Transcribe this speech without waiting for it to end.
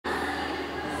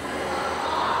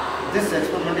This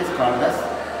experiment is called as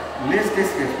least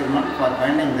disk experiment for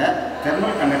finding the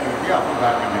thermal conductivity of a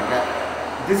bad conductor.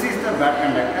 This is the bad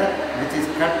conductor which is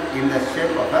cut in the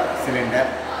shape of a cylinder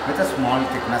with a small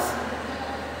thickness.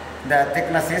 The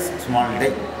thickness is small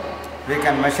d. We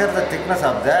can measure the thickness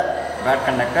of the bad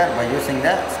conductor by using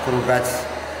the screw gauge.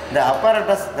 The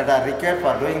apparatus that are required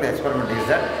for doing the experiment is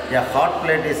that a hot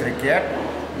plate is required,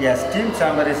 a steam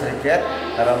chamber is required,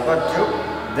 a rubber tube.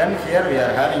 Then here we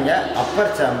are having a upper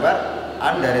chamber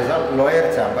and there is a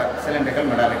lower chamber, cylindrical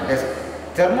metallic disc.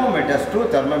 Thermometers, 2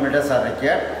 thermometers are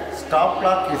required, stop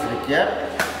clock is required,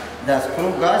 the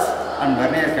screw gauge and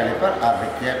vernier caliper are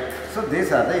required. So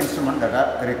these are the instruments that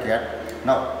are required.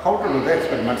 Now how to do the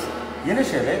experiments?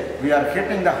 Initially we are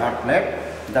heating the hot plate.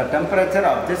 The temperature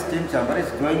of this steam chamber is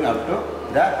going up to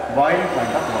the boiling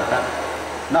point of water.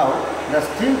 Now the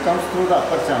steam comes through the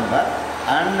upper chamber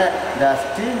and the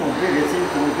steam will be reaching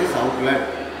through this outlet.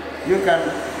 You can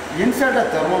insert a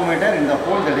thermometer in the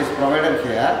hole that is provided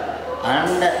here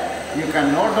and you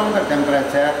can note down the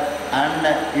temperature and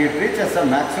it reaches a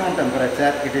maximum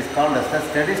temperature. It is called as the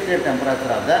steady state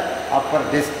temperature of the upper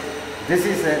disc. This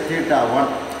is theta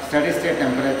 1. Steady state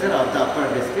temperature of the upper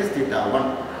disc is theta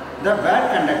 1. The bad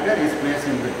conductor is placed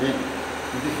in between.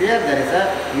 Here there is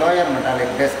a lower metallic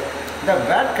disc. The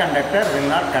bad conductor will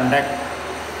not conduct.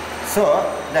 So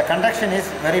the conduction is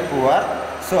very poor.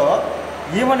 So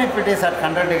even if it is at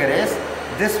 100 degrees,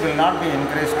 this will not be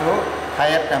increased to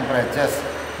higher temperatures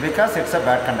because it's a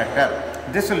bad conductor.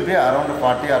 This will be around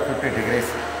 40 or 50 degrees.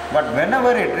 But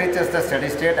whenever it reaches the steady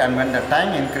state and when the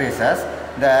time increases,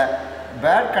 the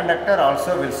bad conductor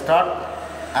also will start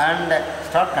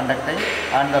conducting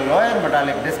and the lower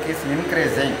metallic disc is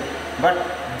increasing. But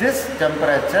this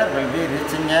temperature will be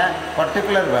reaching a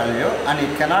particular value and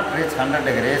it cannot reach 100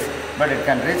 degrees, but it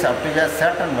can reach up to a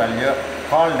certain value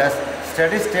called as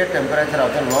steady state temperature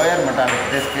of the lower metallic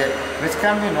disc, which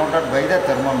can be noted by the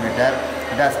thermometer.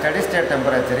 The steady state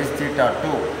temperature is theta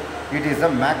 2. It is the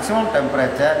maximum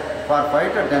temperature. For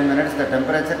 5 to 10 minutes the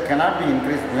temperature cannot be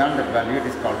increased beyond that value. It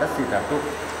is called as theta 2.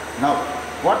 Now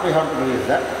what we have to do is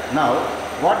that,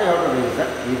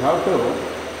 we have to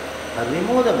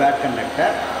remove the bad conductor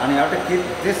and you have to keep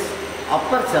this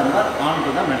upper chamber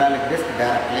onto the metallic disc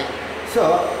directly.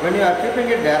 So when you are keeping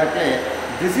it directly,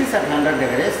 this is at 100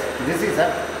 degrees, this is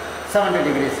at 70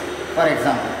 degrees for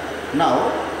example.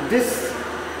 Now this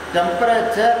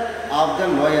temperature of the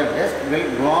lower disc will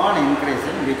go on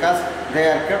increasing because they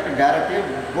are kept directly.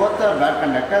 Both are bad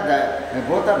conductor,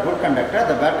 both are good conductor.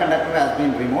 The bad conductor has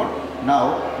been removed.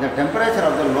 Now the temperature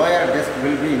of the lower disc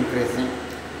will be increasing.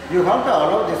 You have to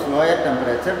allow this lower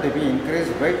temperature to be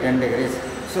increased by 10 degrees.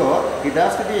 So it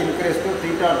has to be increased to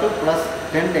theta 2 plus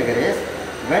 10 degrees.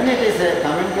 When it is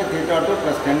coming to theta 2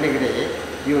 plus 10 degrees,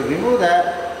 you remove the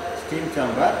steam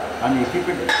chamber and you keep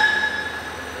it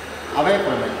away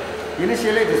from it.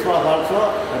 Initially this was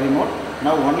also removed.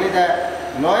 Now only the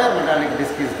lower metallic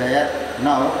disc is there.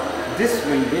 Now this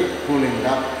will be cooling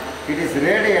down. It is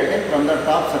radiating from the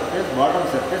top surface, bottom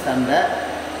surface and the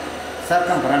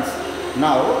circumference.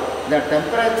 Now the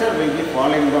temperature will be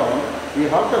falling down. You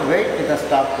have to wait with the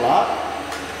stop clock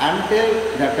until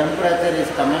the temperature is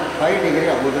coming 5 degrees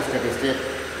above the steady state.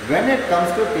 When it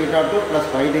comes to theta 2 plus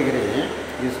 5 degrees,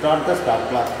 you start the stop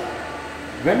clock.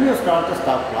 When you start the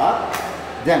stop clock,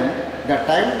 then the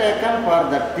time taken for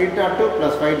the theta 2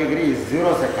 plus 5 degrees is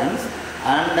 0 seconds,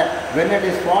 and when it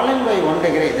is falling by 1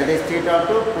 degree, that is theta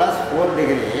 2 plus 4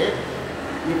 degrees,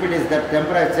 if it is the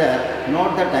temperature,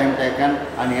 note the time taken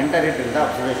and enter it in the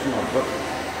observation notebook.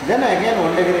 Then again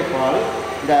 1 degree fall,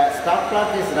 the stop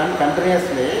clock is run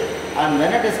continuously and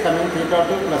when it is coming theta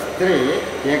 2 plus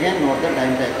 3, again note the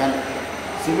time taken.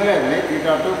 Similarly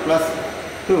theta 2 plus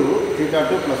 2, theta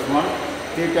 2 plus 1,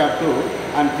 theta 2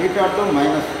 and theta 2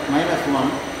 minus 1,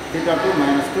 theta 2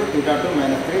 minus 2, theta 2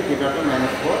 minus 3, theta 2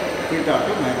 minus 4, theta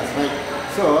 2 minus 5.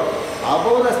 So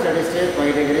above the steady state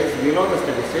 5 degrees, below the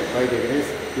steady state 5 degrees,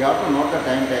 you have to note the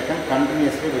time taken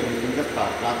continuously by using the stop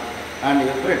clock and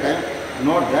every time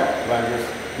note the values.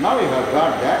 Now you have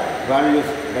got the values,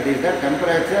 that is the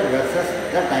temperature versus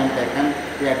the time taken.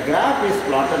 A graph is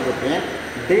plotted between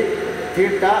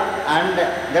theta and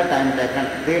the time taken.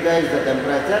 Theta is the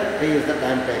temperature, T is the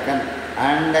time taken,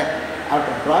 and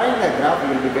after drawing the graph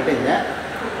you will be getting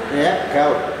a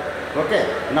curve. Okay,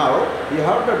 now you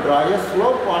have to draw a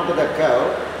slope onto the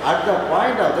curve at the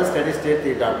point of the steady state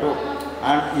theta 2,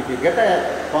 and if you get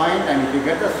a point and if you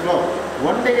get the slope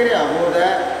 1 degree above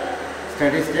the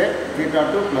steady state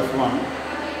theta 2 plus 1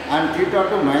 and theta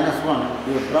 2 minus 1,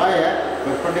 you draw a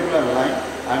perpendicular line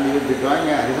and you will be drawing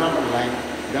a horizontal line.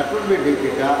 That will be d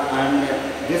theta and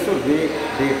this will be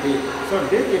d dt. So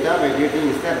d theta by dt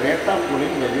is the rate of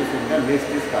cooling by using the least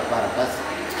disk apparatus,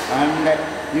 and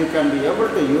you can be able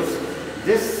to use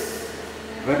this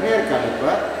vernier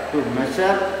caliper to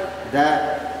measure the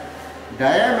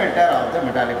diameter of the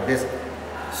metallic disc.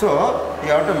 So you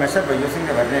have to measure by using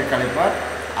the vernier caliper.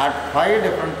 At 5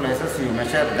 different places you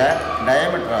measure the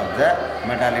diameter of the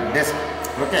metallic disc.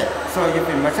 Okay, so if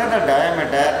you measure the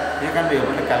diameter, you can be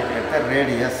able to calculate the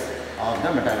radius of the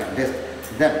metallic disc.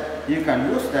 Then you can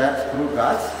use the screw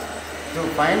gauge to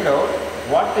find out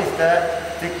what is the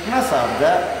thickness of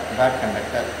the bad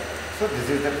conductor. So this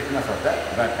is the thickness of the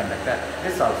bad conductor.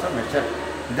 This also measured.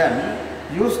 Then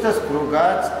use the screw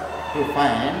gauge to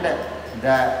find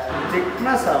the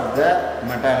thickness of the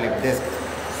metallic disc.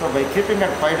 So by keeping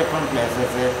at 5 different places,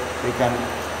 you can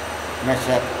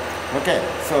measure. Okay,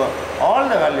 so all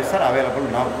the values are available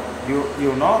now.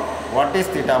 You know what is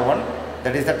theta 1,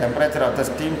 that is the temperature of the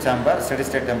steam chamber, steady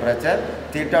state temperature.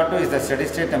 Theta 2 is the steady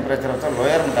state temperature of the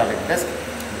lower metallic disc.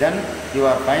 Then you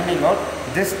are finding out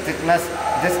this thickness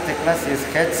is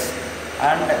h,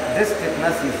 and this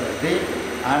thickness is d,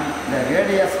 and the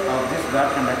radius of this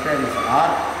bad conductor is r,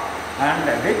 and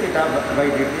d theta by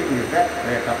dt is the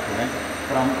rate of cooling.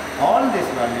 From all these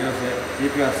values,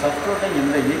 if you are substituting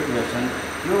in the equation,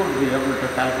 you will be able to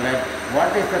calculate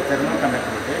what is the thermal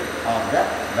conductivity of the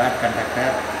bad conductor.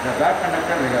 The bad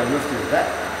conductor we have used is the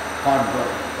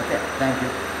conductor. Okay, thank you.